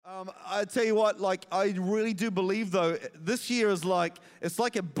I tell you what, like, I really do believe, though, this year is like, it's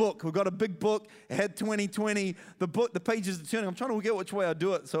like a book. We've got a big book. It had 2020. The book, the pages are turning. I'm trying to work out which way I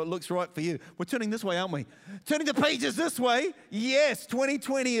do it so it looks right for you. We're turning this way, aren't we? Turning the pages this way. Yes,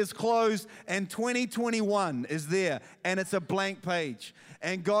 2020 is closed and 2021 is there. And it's a blank page.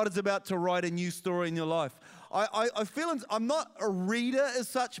 And God is about to write a new story in your life. I feel I'm not a reader as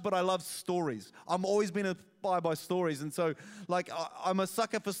such, but I love stories. I've always been inspired by stories. And so, like, I'm a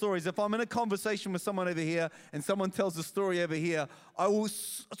sucker for stories. If I'm in a conversation with someone over here and someone tells a story over here, I will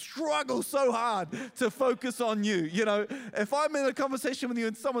struggle so hard to focus on you. You know, if I'm in a conversation with you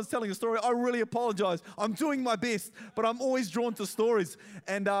and someone's telling a story, I really apologize. I'm doing my best, but I'm always drawn to stories.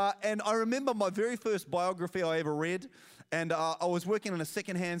 And I remember my very first biography I ever read. And I was working in a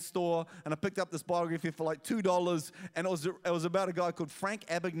secondhand store, and I picked up this biography for like $2, and it was about a guy called Frank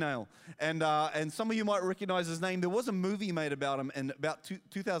Abagnale. And some of you might recognize his name. There was a movie made about him in about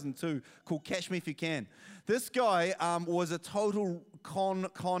 2002 called Catch Me If You Can. This guy was a total con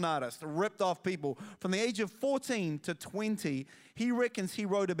artist, ripped off people. From the age of 14 to 20, he reckons he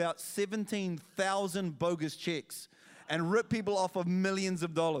wrote about 17,000 bogus checks and ripped people off of millions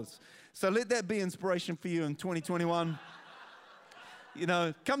of dollars. So let that be inspiration for you in 2021. You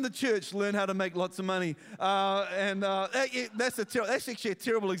know, come to church, learn how to make lots of money. That's actually a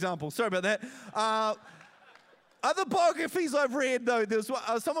terrible example. Sorry about that. Other biographies I've read, though,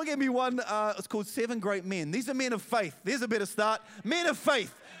 someone gave me one, it's called 7 Great Men. These are men of faith. There's a better start. Men of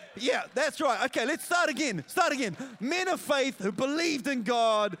faith. Yeah, that's right. Okay, let's start again. Men of faith who believed in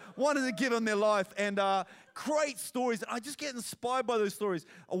God, wanted to give him their life, and great stories. I just get inspired by those stories.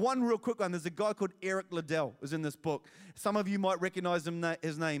 One real quick one, there's a guy called Eric Liddell who's in this book. Some of you might recognize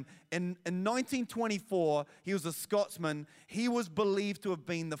his name. In 1924, he was a Scotsman. He was believed to have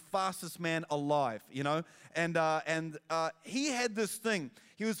been the fastest man alive, you know. And he had this thing.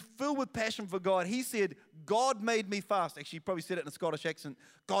 He was filled with passion for God. He said, God made me fast. Actually, he probably said it in a Scottish accent.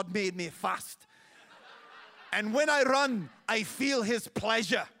 God made me fast. And when I run, I feel his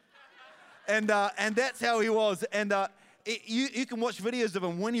pleasure. And that's how he was. And you can watch videos of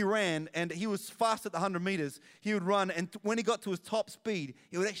him when he ran, and he was fast at the 100 meters. He would run, and when he got to his top speed,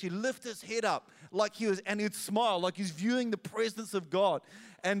 he would actually lift his head up like and he'd smile like he's viewing the presence of God.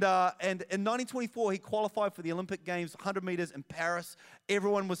 And in 1924, he qualified for the Olympic Games, 100 meters in Paris.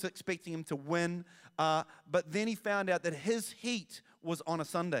 Everyone was expecting him to win, but then he found out that his heat was on a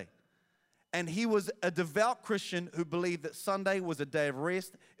Sunday. And he was a devout Christian who believed that Sunday was a day of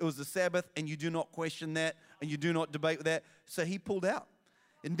rest. It was the Sabbath, and you do not question that, and you do not debate with that. So he pulled out,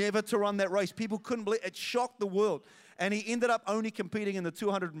 and never to run that race. People couldn't believe it. It shocked the world. And he ended up only competing in the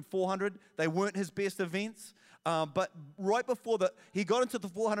 200 and 400. They weren't his best events. But right before he got into the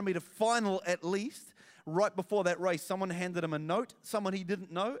 400-meter final at least. Right before that race, someone handed him a note, someone he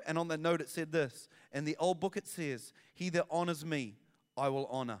didn't know, and on that note it said this. In the old book it says, "He that honors me, I will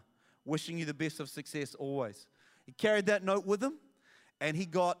honor. Wishing you the best of success always." He carried that note with him, and he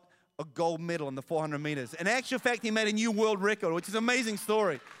got a gold medal in the 400 meters. In actual fact, he made a new world record, which is an amazing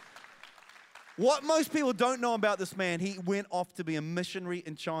story. What most people don't know about this man, he went off to be a missionary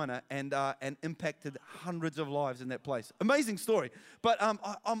in China and impacted hundreds of lives in that place. Amazing story. But I'm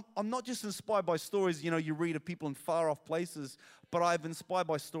not just inspired by stories, you know, you read of people in far-off places, but I'm inspired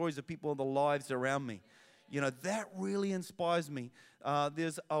by stories of people in the lives around me. You know, that really inspires me.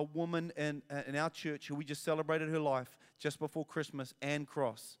 There's a woman in our church who we just celebrated her life just before Christmas, Ann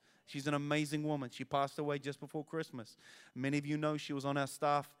Cross. She's an amazing woman. She passed away just before Christmas. Many of you know she was on our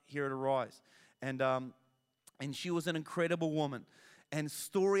staff here at Arise. And she was an incredible woman. And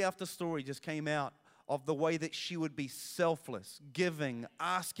story after story just came out of the way that she would be selfless, giving,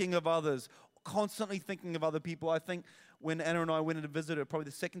 asking of others, constantly thinking of other people. I think when Anna and I went in to visit her, probably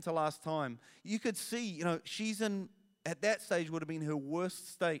the second to last time, you could see, you know, at that stage would have been her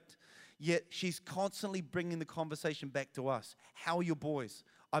worst state, yet she's constantly bringing the conversation back to us. How are your boys?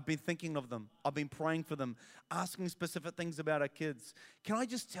 I've been thinking of them. I've been praying for them, asking specific things about our kids. Can I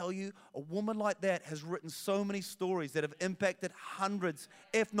just tell you, a woman like that has written so many stories that have impacted hundreds,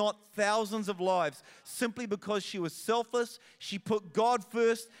 if not thousands of lives, simply because she was selfless, she put God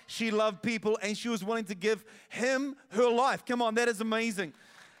first, she loved people, and she was willing to give him her life. Come on, that is amazing.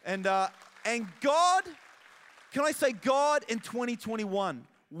 And God, can I say God in 2021,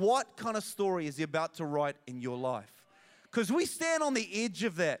 what kind of story is he about to write in your life? Because we stand on the edge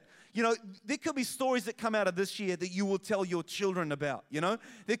of that. You know, there could be stories that come out of this year that you will tell your children about, you know.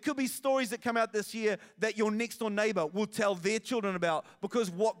 There could be stories that come out this year that your next door neighbor will tell their children about because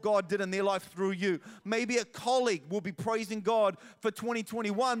what God did in their life through you. Maybe a colleague will be praising God for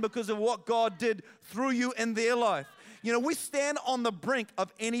 2021 because of what God did through you in their life. You know, we stand on the brink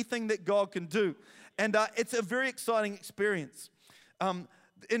of anything that God can do. And it's a very exciting experience.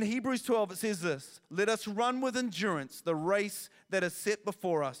 In Hebrews 12, it says this: let us run with endurance the race that is set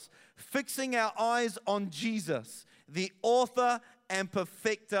before us, fixing our eyes on Jesus, the author and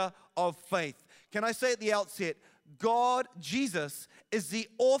perfecter of faith. Can I say at the outset, God, Jesus, is the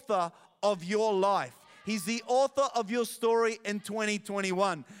author of your life. He's the author of your story in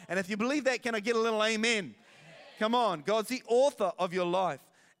 2021. And if you believe that, can I get a little amen? Come on, God's the author of your life.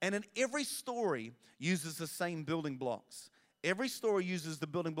 And in every story uses the same building blocks. Every story uses the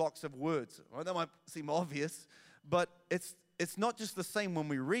building blocks of words. Well, that might seem obvious, but it's not just the same when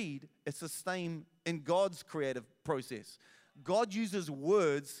we read. It's the same in God's creative process. God uses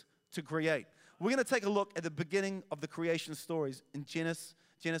words to create. We're going to take a look at the beginning of the creation stories in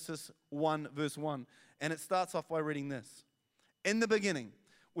Genesis 1, verse 1. And it starts off by reading this. In the beginning,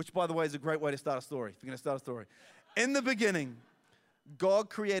 which, by the way, is a great way to start a story. If you're going to start a story. In the beginning, God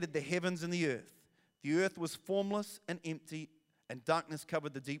created the heavens and the earth. The earth was formless and empty, and darkness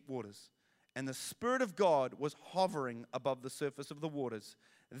covered the deep waters. And the Spirit of God was hovering above the surface of the waters.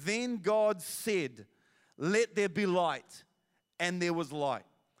 Then God said, let there be light, and there was light.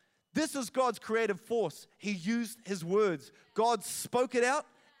 This is God's creative force. He used His words. God spoke it out,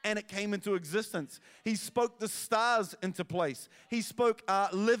 and it came into existence. He spoke the stars into place. He spoke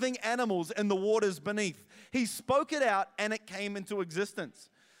living animals in the waters beneath. He spoke it out, and it came into existence.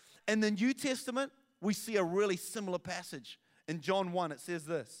 In the New Testament, we see a really similar passage. In John 1, it says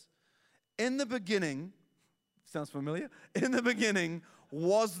this: in the beginning, sounds familiar? In the beginning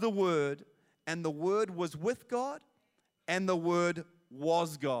was the Word, and the Word was with God, and the Word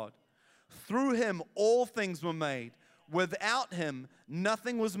was God. Through Him all things were made. Without Him,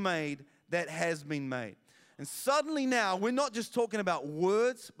 nothing was made that has been made. And suddenly now, we're not just talking about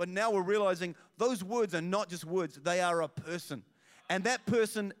words, but now we're realizing those words are not just words, they are a person. And that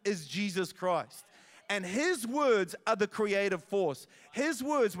person is Jesus Christ. And His words are the creative force. His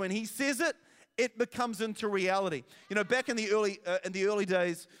words, when He says it, it becomes into reality. You know, back in the early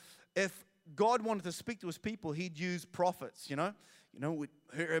days, if God wanted to speak to His people, He'd use prophets, you know. We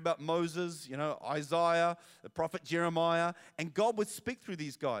hear about Moses, Isaiah, the prophet Jeremiah, and God would speak through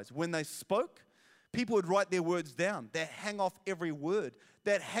these guys. When they spoke, people would write their words down. They'd hang off every word.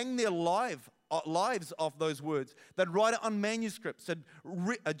 They'd hang their lives off those words. They'd write it on manuscripts. They'd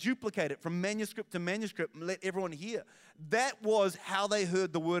duplicate it from manuscript to manuscript and let everyone hear. That was how they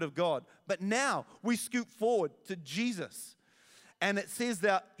heard the word of God. But now we scoot forward to Jesus. And it says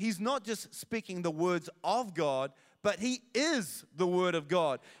that He's not just speaking the words of God, but He is the Word of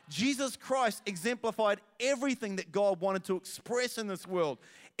God. Jesus Christ exemplified everything that God wanted to express in this world,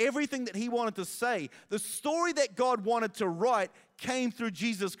 everything that He wanted to say. The story that God wanted to write came through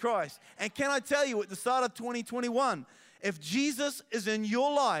Jesus Christ. And can I tell you, at the start of 2021, if Jesus is in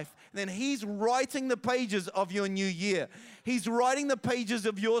your life, then He's writing the pages of your new year. He's writing the pages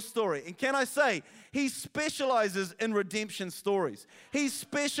of your story. And can I say, He specializes in redemption stories. He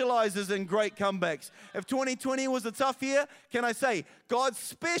specializes in great comebacks. If 2020 was a tough year, can I say, God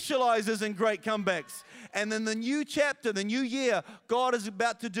specializes in great comebacks. And then the new chapter, the new year, God is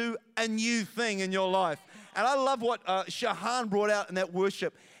about to do a new thing in your life. And I love what Shahan brought out in that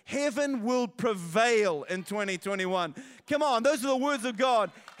worship. Heaven will prevail in 2021. Come on, those are the words of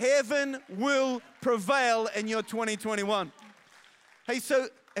God. Heaven will prevail in your 2021. Hey, so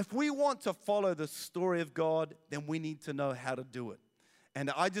if we want to follow the story of God, then we need to know how to do it. And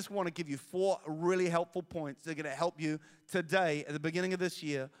I just want to give you 4 really helpful points that are going to help you today at the beginning of this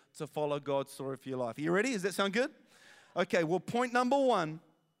year to follow God's story for your life. Are you ready? Does that sound good? Okay, well, point number 1,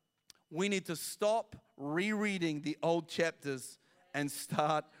 we need to stop rereading the old chapters and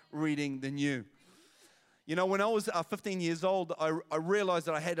start reading the new. You know, when I was 15 years old, I realized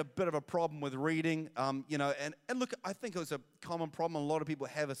that I had a bit of a problem with reading, and look, I think it was a common problem. A lot of people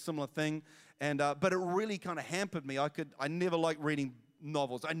have a similar thing, but it really kind of hampered me. I never liked reading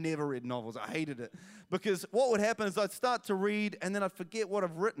novels. I never read novels. I hated it. Because what would happen is I'd start to read, and then I'd forget what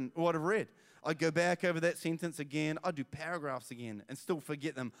I've read. I'd go back over that sentence again. I'd do paragraphs again and still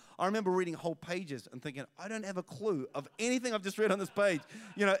forget them. I remember reading whole pages and thinking, I don't have a clue of anything I've just read on this page.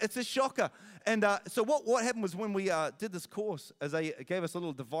 It's a shocker. And so what happened was when we did this course, as they gave us a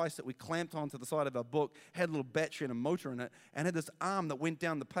little device that we clamped onto the side of our book, had a little battery and a motor in it, and had this arm that went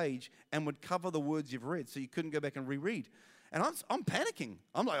down the page and would cover the words you've read so you couldn't go back and reread. And I'm panicking.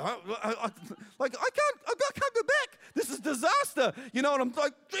 I'm like, I can't go back. This is disaster. And I'm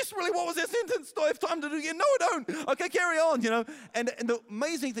like, this really, what was that sentence? Do I have time to do it? No, I don't. Okay, carry on, And the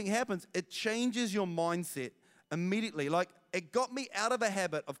amazing thing happens, it changes your mindset immediately. Like, it got me out of a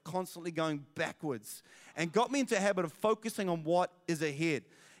habit of constantly going backwards and got me into a habit of focusing on what is ahead.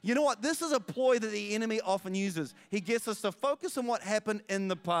 You know what? This is a ploy that the enemy often uses. He gets us to focus on what happened in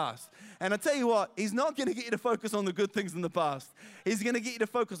the past. And I tell you what, he's not going to get you to focus on the good things in the past. He's going to get you to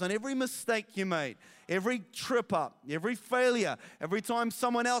focus on every mistake you made, every trip up, every failure, every time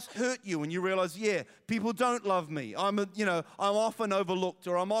someone else hurt you and you realize, yeah, people don't love me. I'm often overlooked,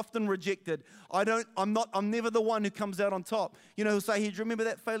 or I'm often rejected. I'm never the one who comes out on top. You know, he'll say, hey, do you remember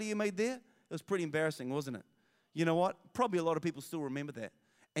that failure you made there? It was pretty embarrassing, wasn't it? You know what? Probably a lot of people still remember that.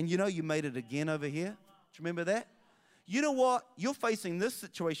 And you know you made it again over here. Do you remember that? You know what? You're facing this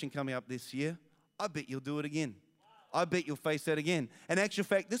situation coming up this year. I bet you'll do it again. I bet you'll face that again. In actual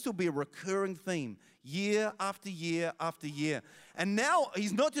fact, this will be a recurring theme year after year after year. And now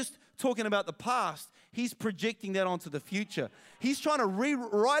he's not just talking about the past. He's projecting that onto the future. He's trying to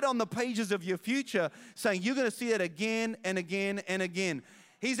rewrite on the pages of your future, saying you're going to see it again and again and again.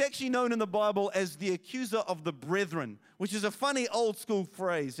 He's actually known in the Bible as the accuser of the brethren, which is a funny old school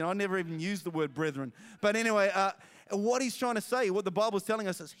phrase. You know, I never even used the word brethren. But anyway, what he's trying to say, what the Bible is telling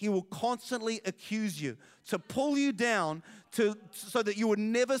us is he will constantly accuse you to pull you down so that you would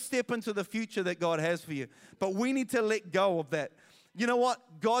never step into the future that God has for you. But we need to let go of that. You know what?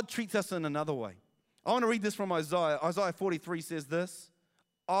 God treats us in another way. I want to read this from Isaiah. Isaiah 43 says this,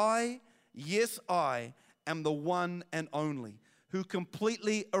 yes, I am the one and only who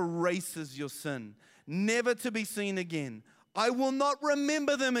completely erases your sin, never to be seen again. I will not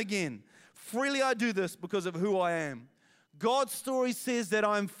remember them again. Freely I do this because of who I am. God's story says that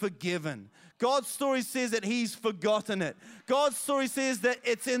I'm forgiven. God's story says that he's forgotten it. God's story says that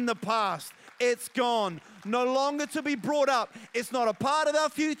it's in the past. It's gone. No longer to be brought up. It's not a part of our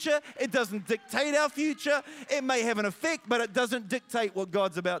future. It doesn't dictate our future. It may have an effect, but it doesn't dictate what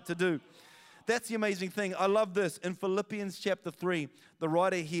God's about to do. That's the amazing thing. I love this. In Philippians chapter 3, the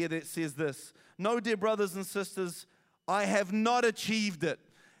writer here that says this, no, dear brothers and sisters, I have not achieved it.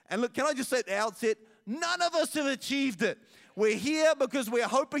 And look, can I just say at the outset, none of us have achieved it. We're here because we're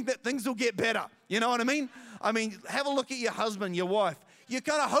hoping that things will get better. You know what I mean? I mean, have a look at your husband, your wife. You're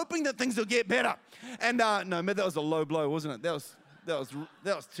kind of hoping that things will get better. And no, man, that was a low blow, wasn't it? That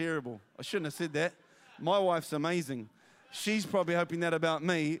was terrible. I shouldn't have said that. My wife's amazing. She's probably hoping that about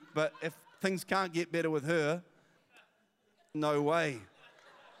me, but if things can't get better with her, no way.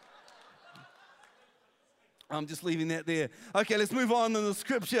 I'm just leaving that there. Okay, let's move on to the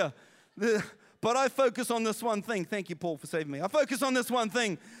scripture. But I focus on this one thing. Thank you, Paul, for saving me. I focus on this one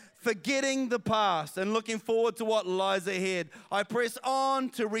thing, forgetting the past and looking forward to what lies ahead. I press on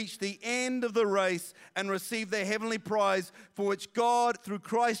to reach the end of the race and receive the heavenly prize for which God, through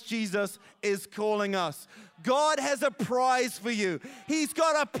Christ Jesus, is calling us. God has a prize for you. He's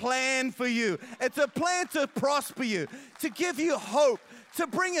got a plan for you. It's a plan to prosper you, to give you hope, to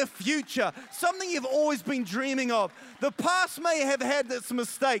bring a future, something you've always been dreaming of. The past may have had its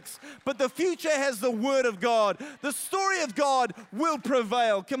mistakes, but the future has the Word of God. The story of God will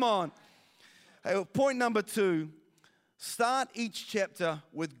prevail. Come on. Hey, point number 2, start each chapter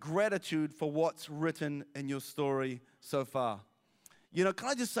with gratitude for what's written in your story so far. You know, can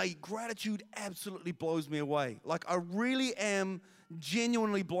I just say, gratitude absolutely blows me away. Like, I really am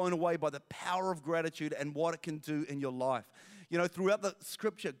genuinely blown away by the power of gratitude and what it can do in your life. You know, throughout the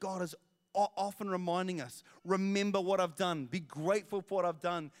scripture, God is often reminding us, remember what I've done. Be grateful for what I've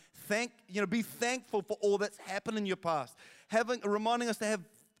done. Be thankful for all that's happened in your past. Reminding us to have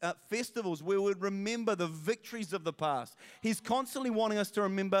festivals where we would remember the victories of the past. He's constantly wanting us to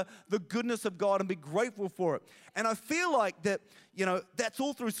remember the goodness of God and be grateful for it. And I feel like that, you know, that's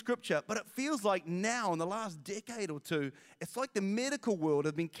all through Scripture, but it feels like now in the last decade or two, it's like the medical world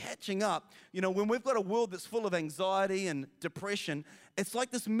has been catching up. You know, when we've got a world that's full of anxiety and depression, it's like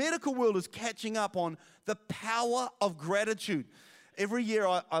this medical world is catching up on the power of gratitude. Every year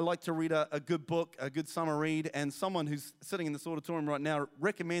I like to read a good book, a good summer read, and someone who's sitting in this auditorium right now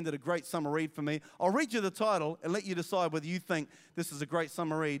recommended a great summer read for me. I'll read you the title and let you decide whether you think this is a great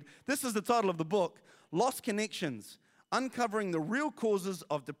summer read. This is the title of the book, Lost Connections, Uncovering the Real Causes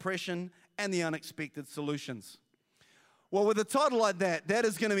of Depression and the Unexpected Solutions. Well, with a title like that, that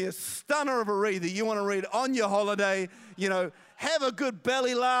is going to be a stunner of a read that you want to read on your holiday. You know, have a good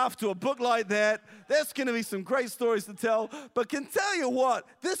belly laugh to a book like that. That's going to be some great stories to tell. But can tell you what,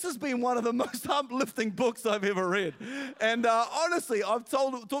 this has been one of the most uplifting books I've ever read. And honestly, I've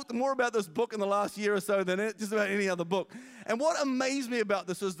talked more about this book in the last year or so than just about any other book. And what amazed me about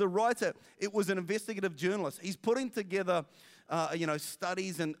this is the writer, it was an investigative journalist. He's putting together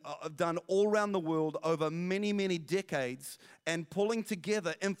studies and done all around the world over many, many decades, and pulling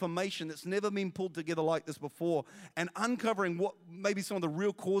together information that's never been pulled together like this before, and uncovering what maybe some of the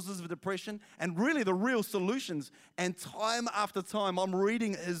real causes of depression and really the real solutions. And time after time, I'm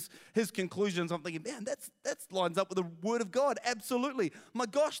reading his conclusions. I'm thinking, man, that lines up with the Word of God. Absolutely. My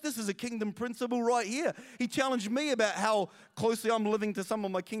gosh, this is a kingdom principle right here. He challenged me about how closely I'm living to some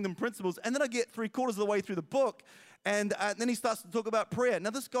of my kingdom principles. And then I get 3/4 of the way through the book, and then he starts to talk about prayer.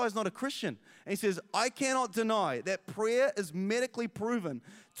 Now, this guy's not a Christian. And he says, I cannot deny that prayer is medically proven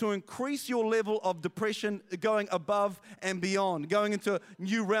to increase your level of depression, going above and beyond, going into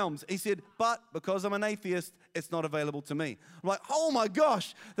new realms. He said, but because I'm an atheist, it's not available to me. I'm like, oh my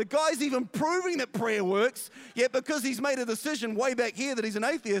gosh, the guy's even proving that prayer works, yet because he's made a decision way back here that he's an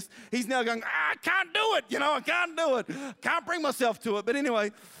atheist, he's now going, I can't do it, I can't do it. Can't bring myself to it. But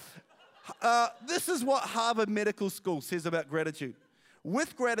anyway, this is what Harvard Medical School says about gratitude.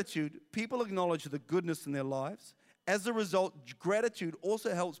 With gratitude, people acknowledge the goodness in their lives. As a result, gratitude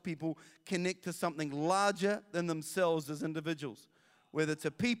also helps people connect to something larger than themselves as individuals, whether it's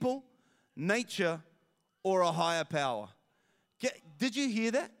a people, nature, or a higher power. Did you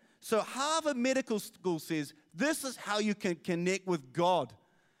hear that? So Harvard Medical School says this is how you can connect with God.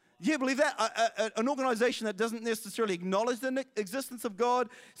 Do you believe that? An organization that doesn't necessarily acknowledge the existence of God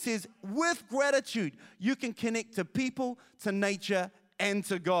says with gratitude, you can connect to people, to nature, and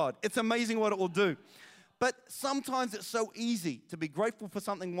to God. It's amazing what it will do. But sometimes it's so easy to be grateful for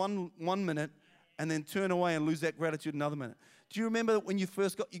something one minute and then turn away and lose that gratitude another minute. Do you remember when you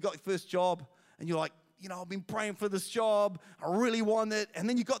got your first job and you're like, I've been praying for this job. I really want it. And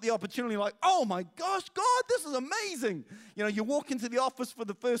then you got the opportunity, like, oh my gosh, God, this is amazing. You walk into the office for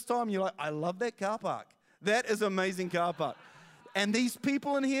the first time and you're like, I love that car park. That is an amazing car park. And these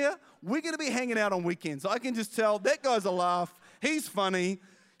people in here, we're going to be hanging out on weekends. I can just tell that guy's a laugh. He's funny.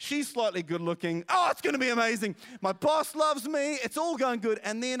 She's slightly good looking. Oh, it's going to be amazing. My boss loves me. It's all going good.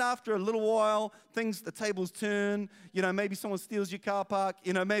 And then after a little while, the tables turn. Maybe someone steals your car park.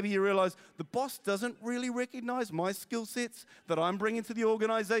 Maybe you realize the boss doesn't really recognize my skill sets that I'm bringing to the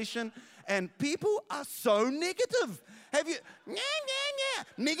organization. And people are so negative. Have you,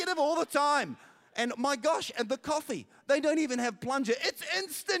 negative all the time. And my gosh, and the coffee. They don't even have plunger. It's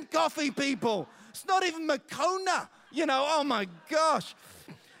instant coffee, people. It's not even Moccona. Oh my gosh.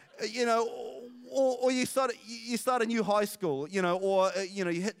 Or you start a new high school, or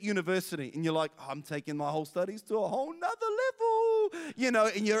you hit university and you're like, I'm taking my whole studies to a whole nother level,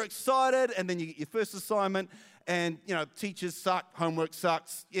 and you're excited, and then you get your first assignment, and teachers suck, homework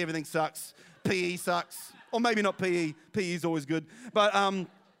sucks, everything sucks, PE sucks, or maybe not PE. PE is always good, but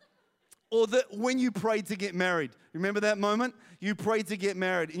or when you prayed to get married. Remember that moment? You prayed to get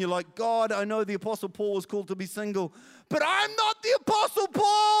married, and you're like, God, I know the Apostle Paul was called to be single, but I'm not the Apostle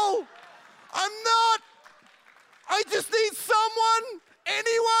Paul. I'm not. I just need someone,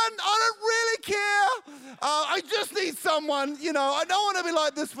 anyone. I don't really care. I just need someone. I don't want to be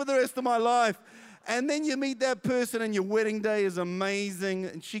like this for the rest of my life. And then you meet that person, and your wedding day is amazing,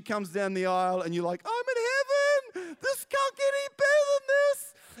 and she comes down the aisle, and you're like, I'm in heaven. This can't get any better than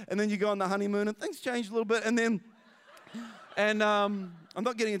this. And then you go on the honeymoon, and things change a little bit, and I'm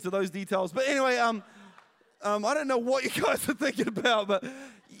not getting into those details, but anyway, I don't know what you guys are thinking about, but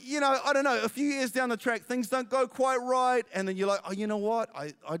I don't know. A few years down the track, things don't go quite right, and then you're like, oh, you know what?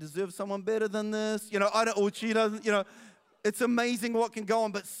 I deserve someone better than this. Or she doesn't. It's amazing what can go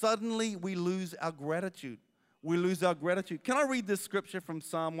on, but suddenly we lose our gratitude. We lose our gratitude. Can I read this scripture from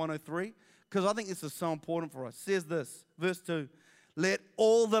Psalm 103? Because I think this is so important for us. It says this, verse 2. Let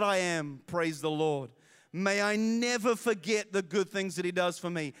all that I am praise the Lord. May I never forget the good things that He does for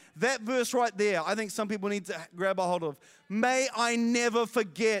me. That verse right there, I think some people need to grab a hold of. May I never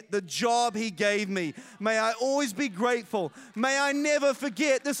forget the job He gave me. May I always be grateful. May I never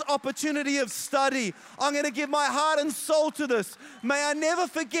forget this opportunity of study. I'm going to give my heart and soul to this. May I never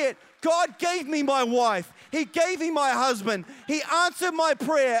forget God gave me my wife. He gave me my husband. He answered my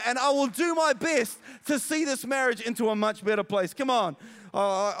prayer, and I will do my best to see this marriage into a much better place. Come on.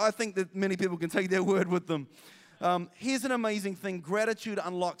 I think that many people can take their word with them. Here's an amazing thing. Gratitude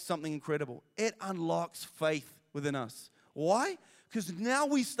unlocks something incredible. It unlocks faith within us. Why? Because now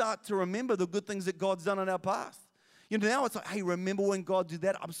we start to remember the good things that God's done in our past. Now it's like, hey, remember when God did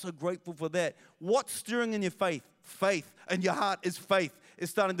that? I'm so grateful for that. What's stirring in your faith? Faith. And your heart is faith. is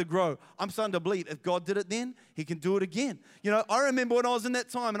starting to grow. I'm starting to believe if God did it then, He can do it again. You know, I remember when I was in that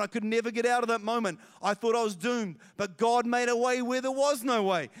time and I could never get out of that moment. I thought I was doomed, but God made a way where there was no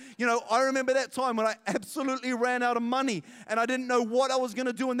way. You know, I remember that time when I absolutely ran out of money and I didn't know what I was going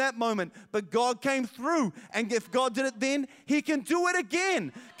to do in that moment, but God came through. And if God did it then, He can do it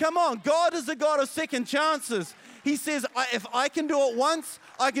again. Come on, God is a God of second chances. He says, if I can do it once,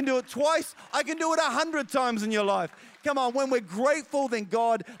 I can do it twice, I can do it 100 times in your life. Come on, when we're grateful, then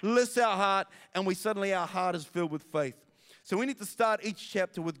God lifts our heart and our heart is filled with faith. So we need to start each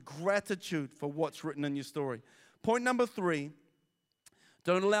chapter with gratitude for what's written in your story. Point number 3,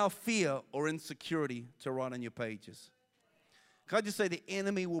 don't allow fear or insecurity to write on your pages. Can I just say the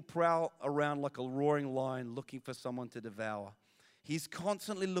enemy will prowl around like a roaring lion looking for someone to devour. He's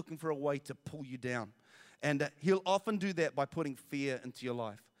constantly looking for a way to pull you down. And he'll often do that by putting fear into your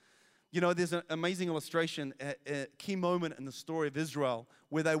life. You know, there's an amazing illustration, a key moment in the story of Israel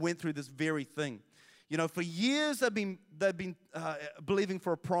where they went through this very thing. You know, for years they've been believing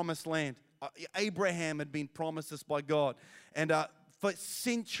for a promised land. Abraham had been promised this by God. And for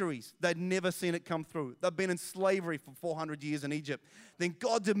centuries, they'd never seen it come through. They've been in slavery for 400 years in Egypt. Then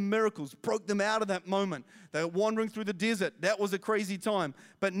God did miracles, broke them out of that moment. They were wandering through the desert. That was a crazy time.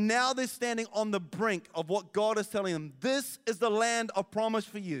 But now they're standing on the brink of what God is telling them. This is the land of promise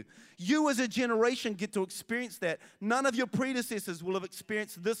for you. You as a generation get to experience that. None of your predecessors will have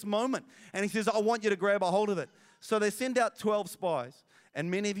experienced this moment. And He says, I want you to grab a hold of it. So they send out 12 spies.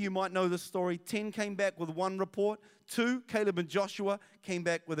 And many of you might know this story. 10 came back with one report. 2, Caleb and Joshua, came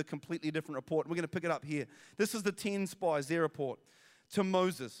back with a completely different report. We're going to pick it up here. This is the 10 spies, their report. To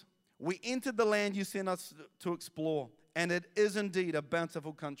Moses, we entered the land you sent us to explore, and it is indeed a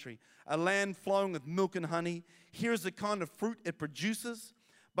bountiful country, a land flowing with milk and honey. Here is the kind of fruit it produces.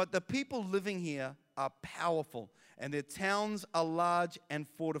 But the people living here are powerful, and their towns are large and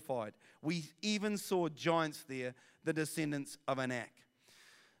fortified. We even saw giants there, the descendants of Anak.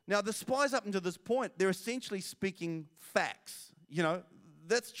 Now, the spies up until this point, they're essentially speaking facts. You know,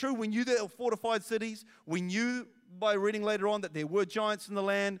 that's true. We knew there were fortified cities. We knew by reading later on that there were giants in the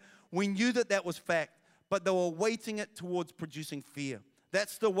land. We knew that that was fact, but they were weighting it towards producing fear.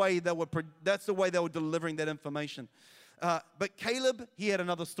 That's the way they were delivering that information. But Caleb, he had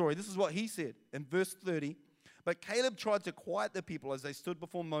another story. This is what he said in verse 30. But Caleb tried to quiet the people as they stood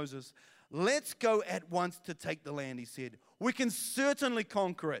before Moses. Let's go at once to take the land, he said. We can certainly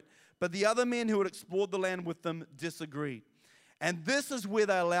conquer it. But the other men who had explored the land with them disagreed. And this is where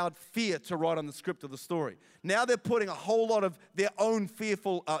they allowed fear to write on the script of the story. Now they're putting a whole lot of their own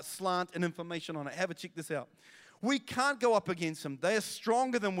fearful slant and information on it. Have a check this out. We can't go up against them. They are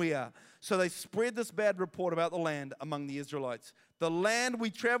stronger than we are. So they spread this bad report about the land among the Israelites. The land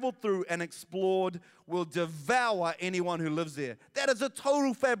we traveled through and explored will devour anyone who lives there. That is a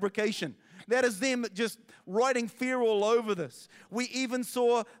total fabrication. That is them just writing fear all over this. We even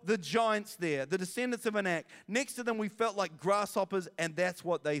saw the giants there, the descendants of Anak. Next to them, we felt like grasshoppers, and that's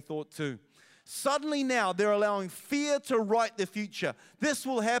what they thought too. Suddenly now, they're allowing fear to write the future. This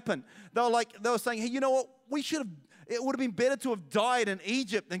will happen. They were saying, hey, you know what? It would have been better to have died in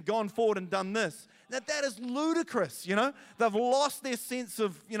Egypt than gone forward and done this. That is ludicrous, you know. They've lost their sense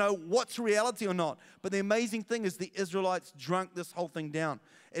of, you know, what's reality or not. But the amazing thing is the Israelites drank this whole thing down.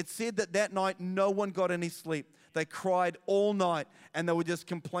 It said that night no one got any sleep. They cried all night and they were just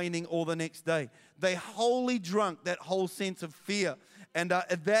complaining all the next day. They wholly drunk that whole sense of fear, and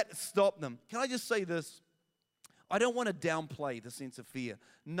that stopped them. Can I just say this? I don't want to downplay the sense of fear.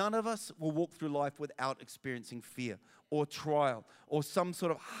 None of us will walk through life without experiencing fear or trial or some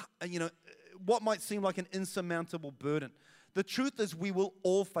sort of, you know, what might seem like an insurmountable burden. The truth is we will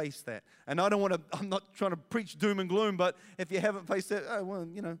all face that. And I'm not trying to preach doom and gloom, but if you haven't faced that, oh, well,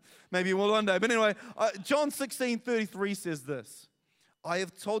 you know, maybe you will one day. But anyway, John 16:33 says this. I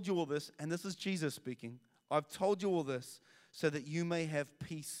have told you all this, and this is Jesus speaking. I've told you all this so that you may have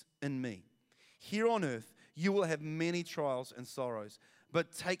peace in me. Here on earth, you will have many trials and sorrows,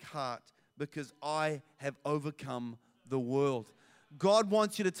 but take heart because I have overcome the world. God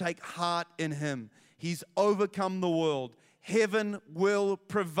wants you to take heart in Him. He's overcome the world. Heaven will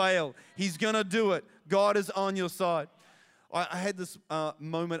prevail. He's going to do it. God is on your side. I had this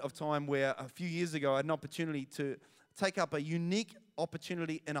moment of time where a few years ago I had an opportunity to take up a unique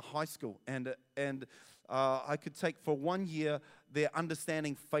opportunity in a high school, and I could take for 1 year their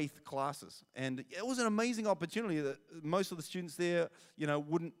understanding faith classes, and it was an amazing opportunity. That most of the students there, you know,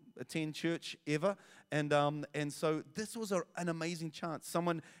 wouldn't attend church ever, and so this was an amazing chance.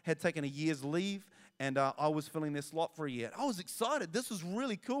 Someone had taken a year's leave, And I was filling their slot for a year. I was excited. This was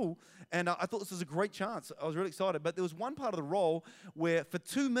really cool. And I thought this was a great chance. I was really excited. But there was one part of the role where for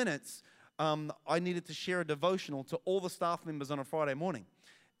 2 minutes, I needed to share a devotional to all the staff members on a Friday morning.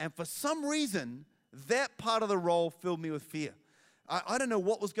 And for some reason, that part of the role filled me with fear. I don't know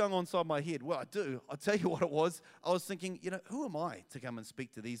what was going on inside my head. Well, I do. I'll tell you what it was. I was thinking, who am I to come and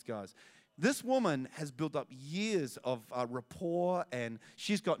speak to these guys? This woman has built up years of rapport, and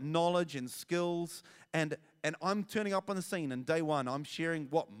she's got knowledge and skills, and I'm turning up on the scene, and day one, I'm sharing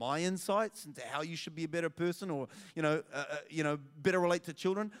my insights into how you should be a better person, or better relate to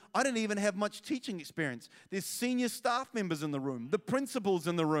children. I didn't even have much teaching experience. There's senior staff members in the room, the principals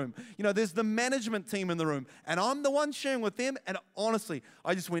in the room, there's the management team in the room, and I'm the one sharing with them. And honestly,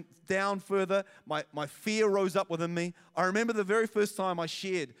 I just went down further. My fear rose up within me. I remember the very first time I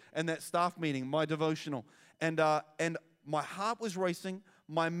shared in that staff meeting my devotional, and my heart was racing.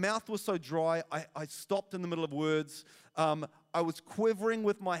 My mouth was so dry, I stopped in the middle of words. I was quivering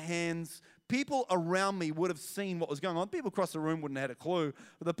with my hands. People around me would have seen what was going on. People across the room wouldn't have had a clue.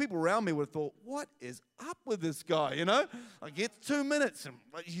 But the people around me would have thought, what is up with this guy, Like, it's 2 minutes and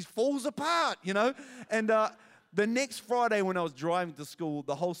he falls apart, And the next Friday when I was driving to school,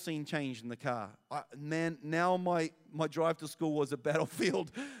 the whole scene changed in the car. Now my drive to school was a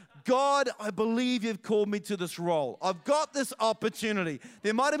battlefield. God, I believe you've called me to this role. I've got this opportunity.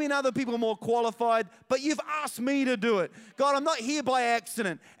 There might have been other people more qualified, but you've asked me to do it. God, I'm not here by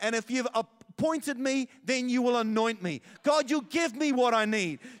accident. And if you've appointed me, then you will anoint me. God, you give me what I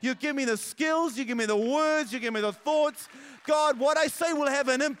need. You give me the skills. You give me the words. You give me the thoughts. God, what I say will have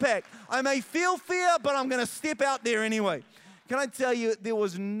an impact. I may feel fear, but I'm going to step out there anyway. Can I tell you, there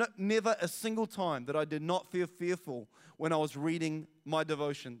was never a single time that I did not feel fearful when I was reading my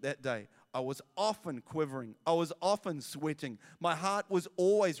devotion that day. I was often quivering. I was often sweating. My heart was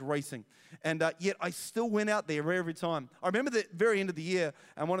always racing. And yet I still went out there every time. I remember the very end of the year,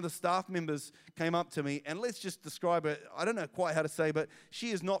 and one of the staff members came up to me, and let's just describe it. I don't know quite how to say, but she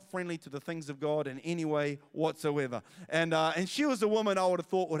is not friendly to the things of God in any way whatsoever. And she was a woman I would have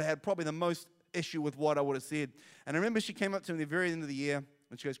thought would have had probably the most issue with what I would have said. And I remember she came up to me at the very end of the year,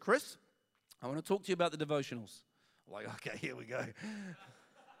 and she goes, Chris, I want to talk to you about the devotionals. I'm like, okay, here we go.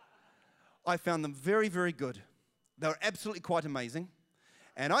 I found them very, very good. They were absolutely quite amazing.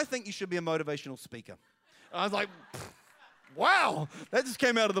 And I think you should be a motivational speaker. I was like, wow, that just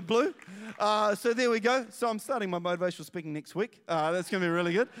came out of the blue. So there we go. So I'm starting my motivational speaking next week. That's going to be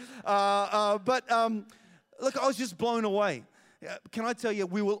really good. But look, I was just blown away. Can I tell you,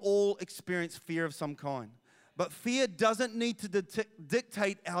 we will all experience fear of some kind. But fear doesn't need to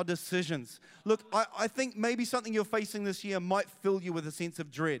dictate our decisions. Look, I think maybe something you're facing this year might fill you with a sense of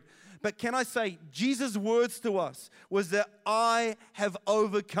dread. But can I say, Jesus' words to us was that I have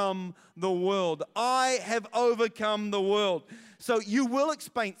overcome the world. I have overcome the world. So you will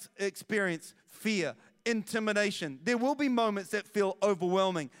experience fear, intimidation. There will be moments that feel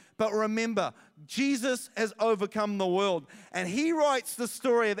overwhelming. But remember, Jesus has overcome the world. And He writes the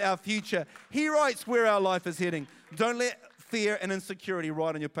story of our future. He writes where our life is heading. Don't let fear and insecurity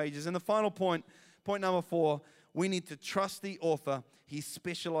write on your pages. And the final point number 4, we need to trust the author. He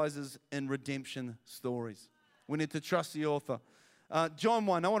specializes in redemption stories. We need to trust the author. John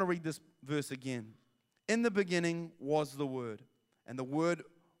 1, I want to read this verse again. In the beginning was the Word, and the Word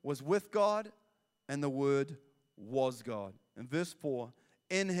was with God, and the Word was God. In verse 4,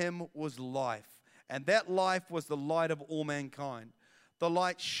 in Him was life, and that life was the light of all mankind. The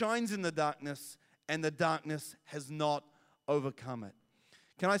light shines in the darkness, and the darkness has not overcome it.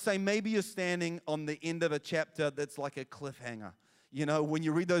 Can I say, maybe you're standing on the end of a chapter that's like a cliffhanger. When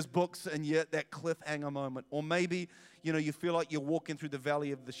you read those books and you're at that cliffhanger moment. Or maybe, you feel like you're walking through the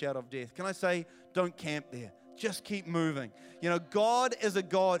valley of the shadow of death. Can I say, don't camp there. Just keep moving. God is a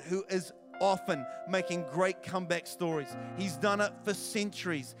God who is often making great comeback stories. He's done it for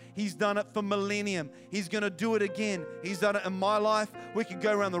centuries. He's done it for millennium. He's going to do it again. He's done it in my life. We could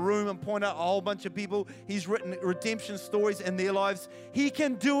go around the room and point out a whole bunch of people. He's written redemption stories in their lives. He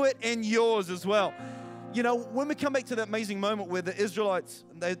can do it in yours as well. When we come back to that amazing moment where the Israelites,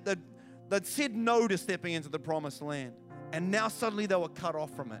 they'd said no to stepping into the promised land. And now suddenly they were cut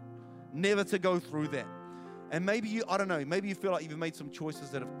off from it. Never to go through that. And maybe maybe you feel like you've made some choices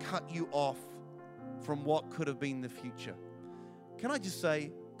that have cut you off from what could have been the future. Can I just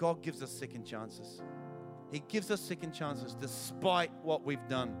say, God gives us second chances. He gives us second chances despite what we've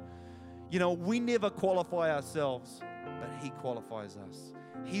done. We never qualify ourselves, but He qualifies us.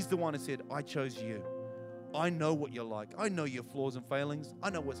 He's the one who said, I chose you. I know what you're like. I know your flaws and failings. I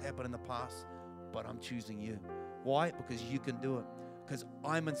know what's happened in the past, but I'm choosing you. Why? Because you can do it. Because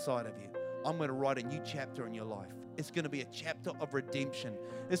I'm inside of you. I'm going to write a new chapter in your life. It's going to be a chapter of redemption.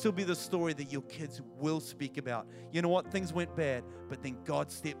 This will be the story that your kids will speak about. You know what? Things went bad, but then God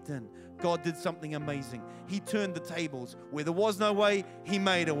stepped in. God did something amazing. He turned the tables. Where there was no way, He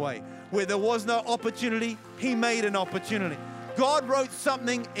made a way. Where there was no opportunity, He made an opportunity. God wrote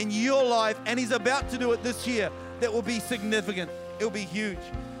something in your life, and He's about to do it this year that will be significant. It will be huge.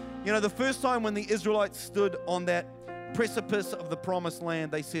 You know, the first time when the Israelites stood on that precipice of the promised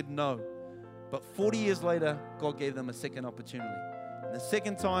land, they said no. But 40 years later, God gave them a second opportunity. And the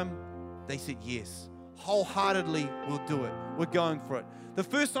second time, they said yes. Wholeheartedly, we'll do it. We're going for it. The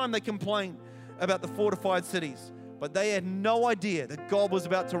first time they complained about the fortified cities, but they had no idea that God was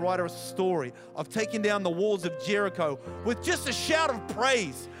about to write a story of taking down the walls of Jericho with just a shout of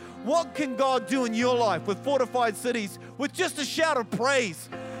praise. What can God do in your life with fortified cities with just a shout of praise?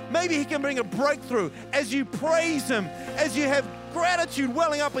 Maybe He can bring a breakthrough as you praise Him, as you have gratitude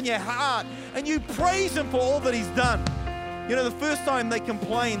welling up in your heart, and you praise Him for all that He's done. You know, the first time they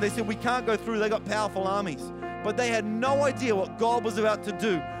complained, they said, we can't go through. They got powerful armies. But they had no idea what God was about to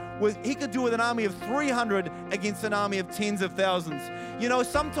do. He could do with an army of 300 against an army of tens of thousands. You know,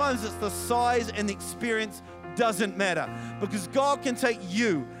 sometimes it's the size and the experience doesn't matter, because God can take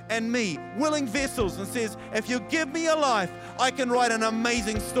you and me, willing vessels, and says, if you give me your life, I can write an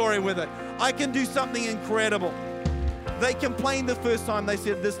amazing story with it. I can do something incredible. They complained the first time. They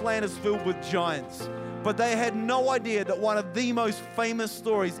said, this land is filled with giants. But they had no idea that one of the most famous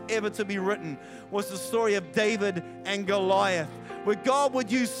stories ever to be written was the story of David and Goliath, where God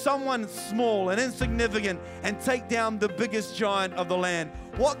would use someone small and insignificant and take down the biggest giant of the land.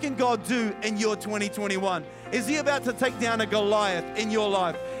 What can God do in your 2021? Is He about to take down a Goliath in your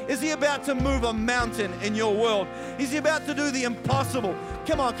life? Is He about to move a mountain in your world? Is He about to do the impossible?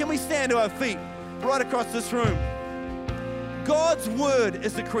 Come on, can we stand to our feet right across this room? God's word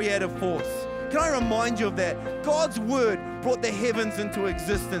is the creative force. Can I remind you of that? God's word brought the heavens into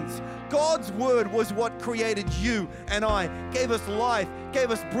existence. God's word was what created you and I, gave us life,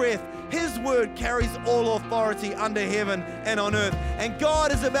 gave us breath. His word carries all authority under heaven and on earth. And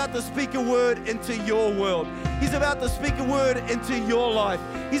God is about to speak a word into your world. He's about to speak a word into your life.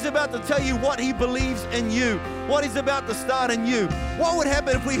 He's about to tell you what He believes in you, what He's about to start in you. What would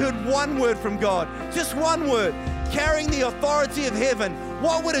happen if we heard one word from God? Just one word, carrying the authority of heaven.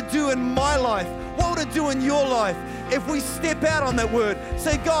 What would it do in my life? What would it do in your life if we step out on that word?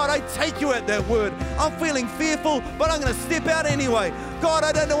 Say, God, I take you at that word. I'm feeling fearful, but I'm going to step out anyway. God,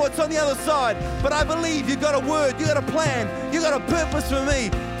 I don't know what's on the other side, but I believe You've got a word, You've got a plan, You've got a purpose for me.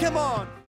 Come on.